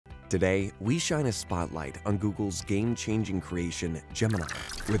Today, we shine a spotlight on Google's game-changing creation, Gemini.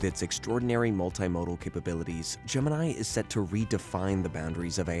 With its extraordinary multimodal capabilities, Gemini is set to redefine the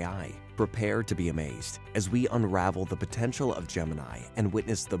boundaries of AI. Prepare to be amazed as we unravel the potential of Gemini and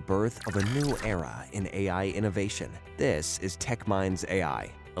witness the birth of a new era in AI innovation. This is Techmindz-AI,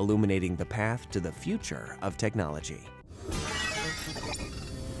 illuminating the path to the future of technology.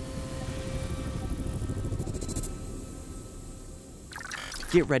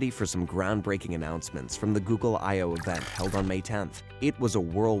 Get ready for some groundbreaking announcements from the Google I/O event held on May 10th. It was a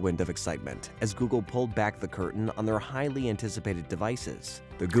whirlwind of excitement as Google pulled back the curtain on their highly anticipated devices,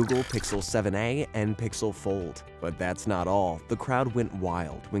 the Google Pixel 7a and Pixel Fold. But that's not all. The crowd went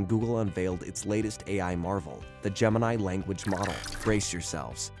wild when Google unveiled its latest AI marvel, the Gemini language model. Brace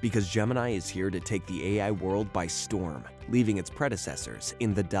yourselves, because Gemini is here to take the AI world by storm, leaving its predecessors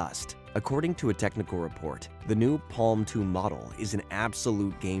in the dust. According to a technical report, the new Palm 2 model is an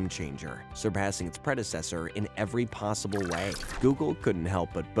absolute game-changer, surpassing its predecessor in every possible way. Google couldn't help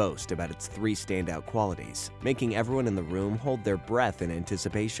but boast about its three standout qualities, making everyone in the room hold their breath in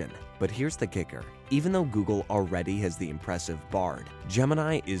anticipation. But here's the kicker. Even though Google already has the impressive Bard,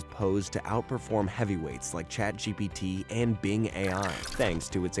 Gemini is posed to outperform heavyweights like ChatGPT and BingAI, thanks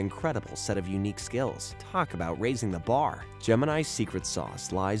to its incredible set of unique skills. Talk about raising the bar! Gemini's secret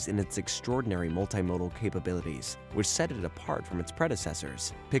sauce lies in its extraordinary multimodal capabilities, which set it apart from its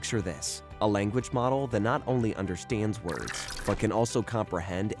predecessors. Picture this: a language model that not only understands words, but can also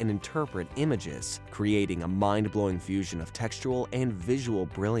comprehend and interpret images, creating a mind-blowing fusion of textual and visual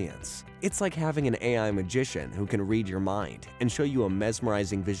brilliance. It's like having an AI magician who can read your mind and show you a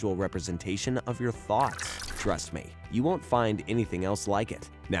mesmerizing visual representation of your thoughts. Trust me, you won't find anything else like it.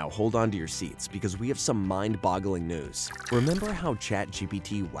 Now hold on to your seats because we have some mind-boggling news. Remember how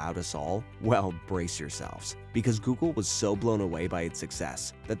ChatGPT wowed us all? Well, brace yourselves, because Google was so blown away by its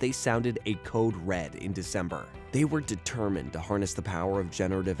success that they sounded a code red in December. They were determined to harness the power of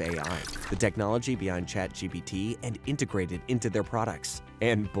generative AI, the technology behind ChatGPT, and integrate it into their products.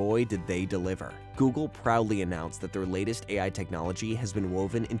 And boy, did they deliver. Google proudly announced that their latest AI technology has been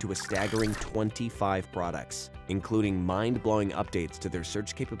woven into a staggering 25 products, including mind-blowing updates to their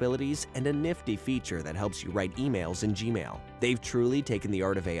search capabilities and a nifty feature that helps you write emails in Gmail. They've truly taken the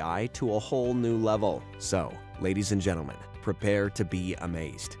art of AI to a whole new level. So, ladies and gentlemen, prepare to be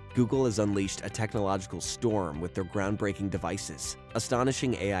amazed. Google has unleashed a technological storm with their groundbreaking devices,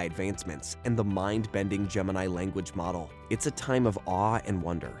 astonishing AI advancements, and the mind-bending Gemini language model. It's a time of awe and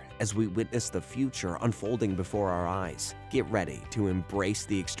wonder as we witness the future unfolding before our eyes. Get ready to embrace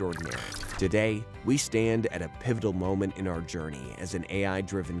the extraordinary. Today, we stand at a pivotal moment in our journey as an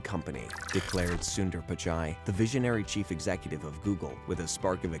AI-driven company, declared Sundar Pichai, the visionary chief executive of Google, with a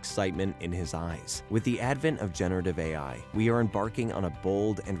spark of excitement in his eyes. With the advent of generative AI, we are embarking on a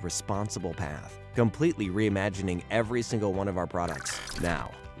bold and responsible path, completely reimagining every single one of our products.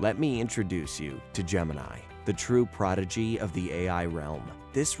 Now, let me introduce you to Gemini, the true prodigy of the AI realm.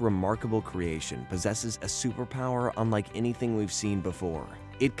 This remarkable creation possesses a superpower unlike anything we've seen before.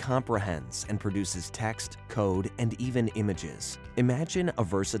 It comprehends and produces text, code, and even images. Imagine a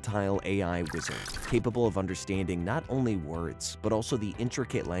versatile AI wizard capable of understanding not only words, but also the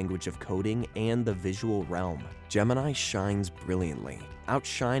intricate language of coding and the visual realm. Gemini shines brilliantly,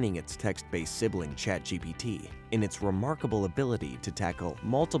 outshining its text-based sibling ChatGPT in its remarkable ability to tackle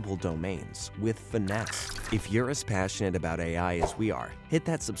multiple domains with finesse. If you're as passionate about AI as we are, hit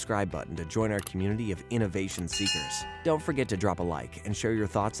that subscribe button to join our community of innovation seekers. Don't forget to drop a like and share your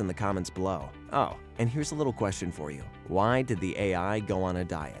thoughts in the comments below. Oh, and here's a little question for you. Why did the AI go on a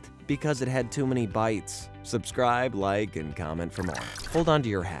diet? Because it had too many bites. Subscribe, like, and comment for more. Hold on to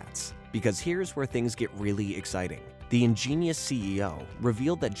your hats, because here's where things get really exciting. The ingenious CEO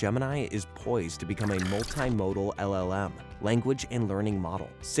revealed that Gemini is poised to become a multimodal LLM, language and learning model,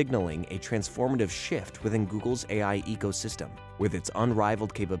 signaling a transformative shift within Google's AI ecosystem. With its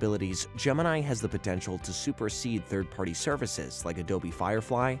unrivaled capabilities, Gemini has the potential to supersede third-party services like Adobe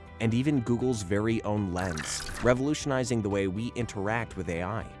Firefly and even Google's very own Lens, revolutionizing the way we interact with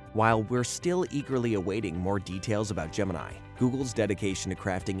AI. While we're still eagerly awaiting more details about Gemini, Google's dedication to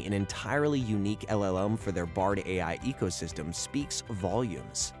crafting an entirely unique LLM for their Bard AI ecosystem speaks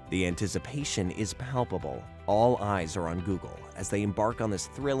volumes. The anticipation is palpable. All eyes are on Google as they embark on this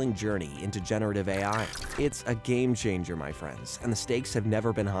thrilling journey into generative AI. It's a game changer, my friends, and the stakes have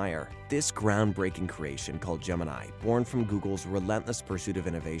never been higher. This groundbreaking creation called Gemini, born from Google's relentless pursuit of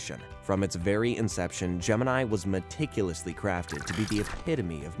innovation. From its very inception, Gemini was meticulously crafted to be the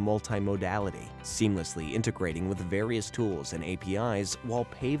epitome of multimodality, seamlessly integrating with various tools tools and APIs while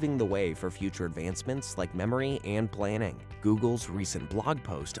paving the way for future advancements like memory and planning. Google's recent blog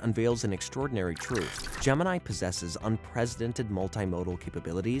post unveils an extraordinary truth. Gemini possesses unprecedented multimodal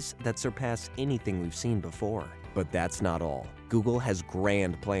capabilities that surpass anything we've seen before. But that's not all. Google has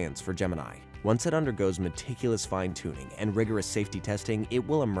grand plans for Gemini. Once it undergoes meticulous fine-tuning and rigorous safety testing, it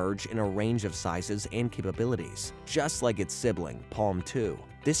will emerge in a range of sizes and capabilities, just like its sibling, Palm 2.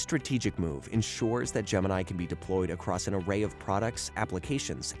 This strategic move ensures that Gemini can be deployed across an array of products,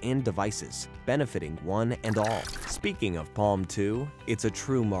 applications, and devices, benefiting one and all. Speaking of Palm 2, it's a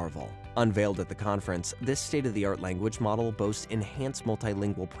true marvel. Unveiled at the conference, this state-of-the-art language model boasts enhanced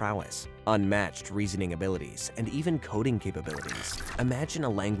multilingual prowess, unmatched reasoning abilities, and even coding capabilities. Imagine a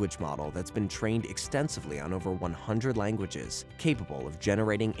language model that's been trained extensively on over 100 languages, capable of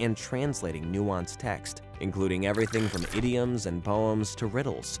generating and translating nuanced text, including everything from idioms and poems to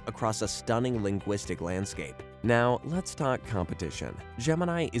riddles across a stunning linguistic landscape. Now, let's talk competition.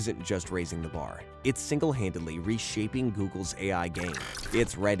 Gemini isn't just raising the bar. It's single-handedly reshaping Google's AI game.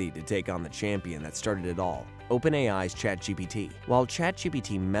 It's ready to take on the champion that started it all, OpenAI's ChatGPT. While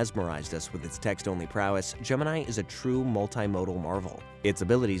ChatGPT mesmerized us with its text-only prowess, Gemini is a true multimodal marvel. Its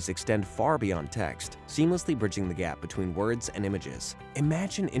abilities extend far beyond text, seamlessly bridging the gap between words and images.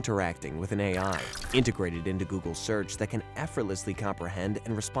 Imagine interacting with an AI integrated into Google Search that can effortlessly comprehend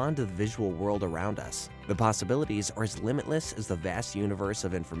and respond to the visual world around us. The possibilities are as limitless as the vast universe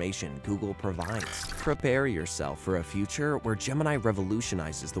of information Google provides. Prepare yourself for a future where Gemini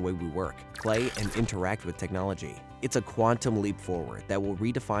revolutionizes the way we work, play, and interact with technology. It's a quantum leap forward that will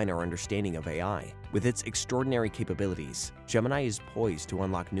redefine our understanding of AI. With its extraordinary capabilities, Gemini is poised to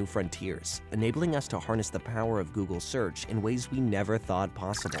unlock new frontiers, enabling us to harness the power of Google Search in ways we never thought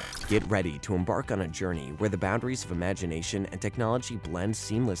possible. Get ready to embark on a journey where the boundaries of imagination and technology blend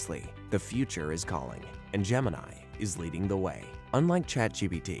seamlessly. The future is calling, and Gemini is leading the way. Unlike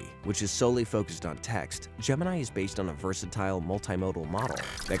ChatGPT, which is solely focused on text, Gemini is based on a versatile multimodal model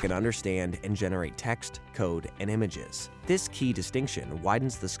that can understand and generate text, code, and images. This key distinction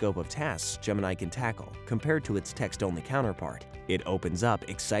widens the scope of tasks Gemini can tackle compared to its text-only counterpart. It opens up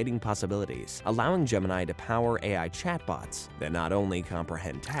exciting possibilities, allowing Gemini to power AI chatbots that not only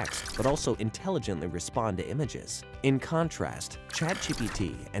comprehend text, but also intelligently respond to images. In contrast,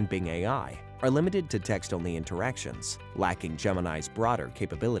 ChatGPT and BingAI are limited to text-only interactions, lacking Gemini's broader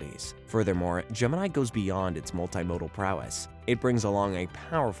capabilities. Furthermore, Gemini goes beyond its multimodal prowess. It brings along a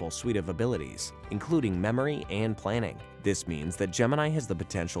powerful suite of abilities, including memory and planning. This means that Gemini has the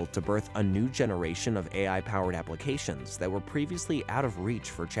potential to birth a new generation of AI-powered applications that were previously out of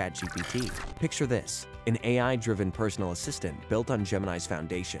reach for ChatGPT. Picture this: an AI-driven personal assistant built on Gemini's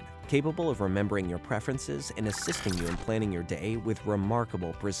foundation, capable of remembering your preferences and assisting you in planning your day with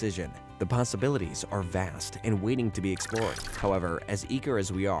remarkable precision. The possibilities are vast and waiting to be explored. However, as eager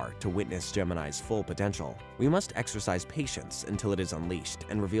as we are to witness Gemini's full potential, we must exercise patience until it is unleashed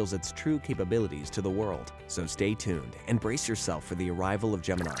and reveals its true capabilities to the world. So stay tuned and brace yourself for the arrival of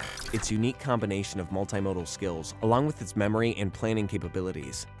Gemini. Its unique combination of multimodal skills, along with its memory and planning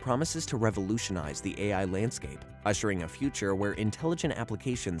capabilities, promises to revolutionize the AI landscape, ushering a future where intelligent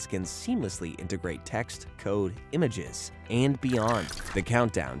applications can seamlessly integrate text, code, images, and beyond. The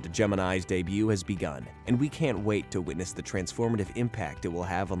countdown to Gemini's debut has begun, and we can't wait to witness the transformative impact it will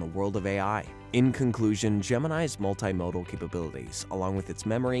have on the world of AI. In conclusion, Gemini's multimodal capabilities, along with its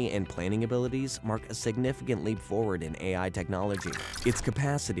memory and planning abilities, mark a significant leap forward in AI technology. Its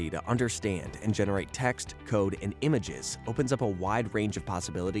capacity to understand and generate text, code, and images opens up a wide range of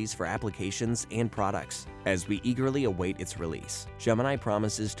possibilities for applications and products. As we eagerly await its release, Gemini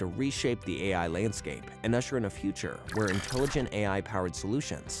promises to reshape the AI landscape and usher in a future where intelligent AI-powered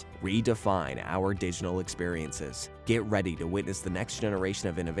solutions redefine our digital experiences. Get ready to witness the next generation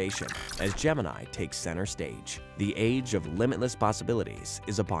of innovation as Gemini takes center stage. The age of limitless possibilities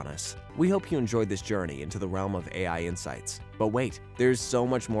is upon us. We hope you enjoyed this journey into the realm of AI insights. But wait, there's so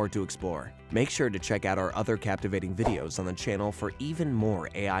much more to explore. Make sure to check out our other captivating videos on the channel for even more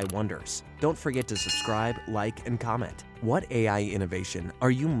AI wonders. Don't forget to subscribe, like, and comment. What AI innovation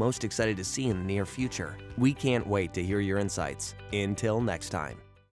are you most excited to see in the near future? We can't wait to hear your insights. Until next time.